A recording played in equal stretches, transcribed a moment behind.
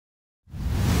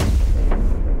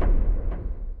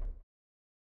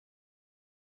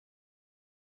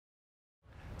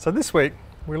So this week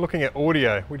we're looking at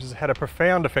audio, which has had a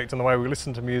profound effect on the way we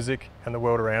listen to music and the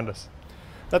world around us.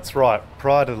 That's right.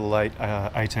 Prior to the late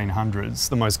 1800s,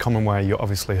 the most common way you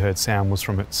obviously heard sound was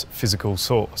from its physical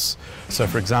source. So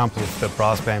for example, if the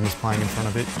brass band was playing in front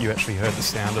of it, you actually heard the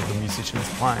sound of the musicians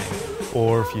playing.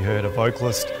 Or if you heard a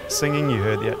vocalist singing, you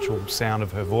heard the actual sound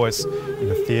of her voice in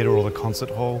the theatre or the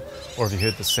concert hall. Or if you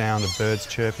heard the sound of birds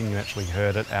chirping, you actually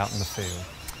heard it out in the field.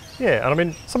 Yeah, and I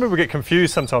mean, some people get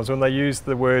confused sometimes when they use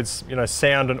the words,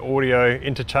 sound and audio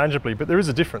interchangeably, but there is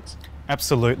a difference.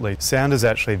 Absolutely. Sound is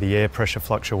actually the air pressure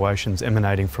fluctuations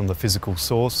emanating from the physical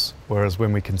source, whereas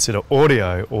when we consider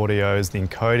audio, audio is the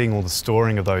encoding or the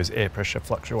storing of those air pressure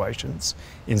fluctuations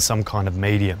in some kind of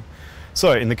medium.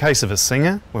 So in the case of a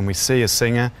singer, when we see a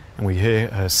singer and we hear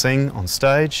her sing on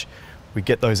stage, we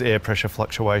get those air pressure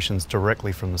fluctuations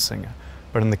directly from the singer.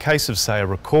 But in the case of, say, a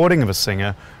recording of a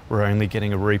singer, we're only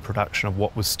getting a reproduction of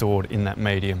what was stored in that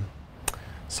medium.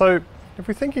 So if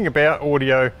we're thinking about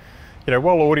audio,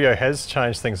 while audio has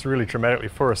changed things really dramatically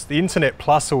for us, the internet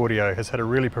plus audio has had a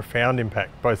really profound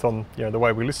impact, both on the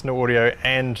way we listen to audio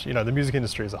and the music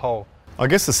industry as a whole. I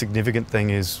guess the significant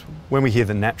thing is when we hear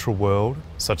the natural world,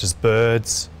 such as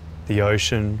birds, the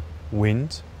ocean,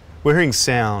 wind, we're hearing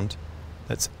sound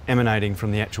that's emanating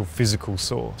from the actual physical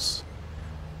source.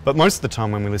 But most of the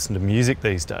time when we listen to music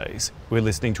these days, we're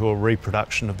listening to a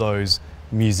reproduction of those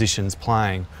musicians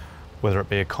playing, whether it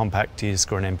be a compact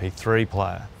disc or an MP3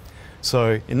 player.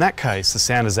 So in that case, the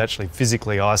sound is actually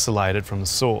physically isolated from the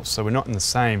source, so we're not in the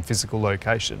same physical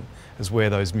location as where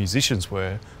those musicians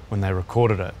were when they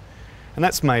recorded it. And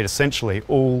that's made essentially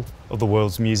all of the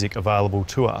world's music available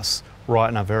to us right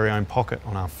in our very own pocket,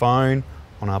 on our phone,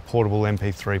 on our portable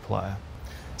MP3 player.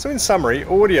 So in summary,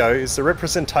 audio is the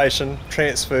representation,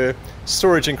 transfer,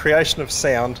 storage and creation of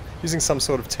sound using some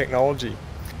sort of technology.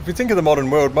 If we think of the modern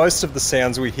world, most of the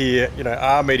sounds we hear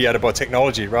are mediated by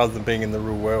technology rather than being in the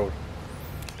real world.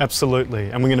 Absolutely,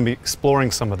 and we're going to be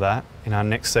exploring some of that in our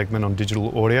next segment on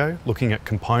digital audio, looking at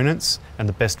components and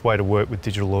the best way to work with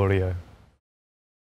digital audio.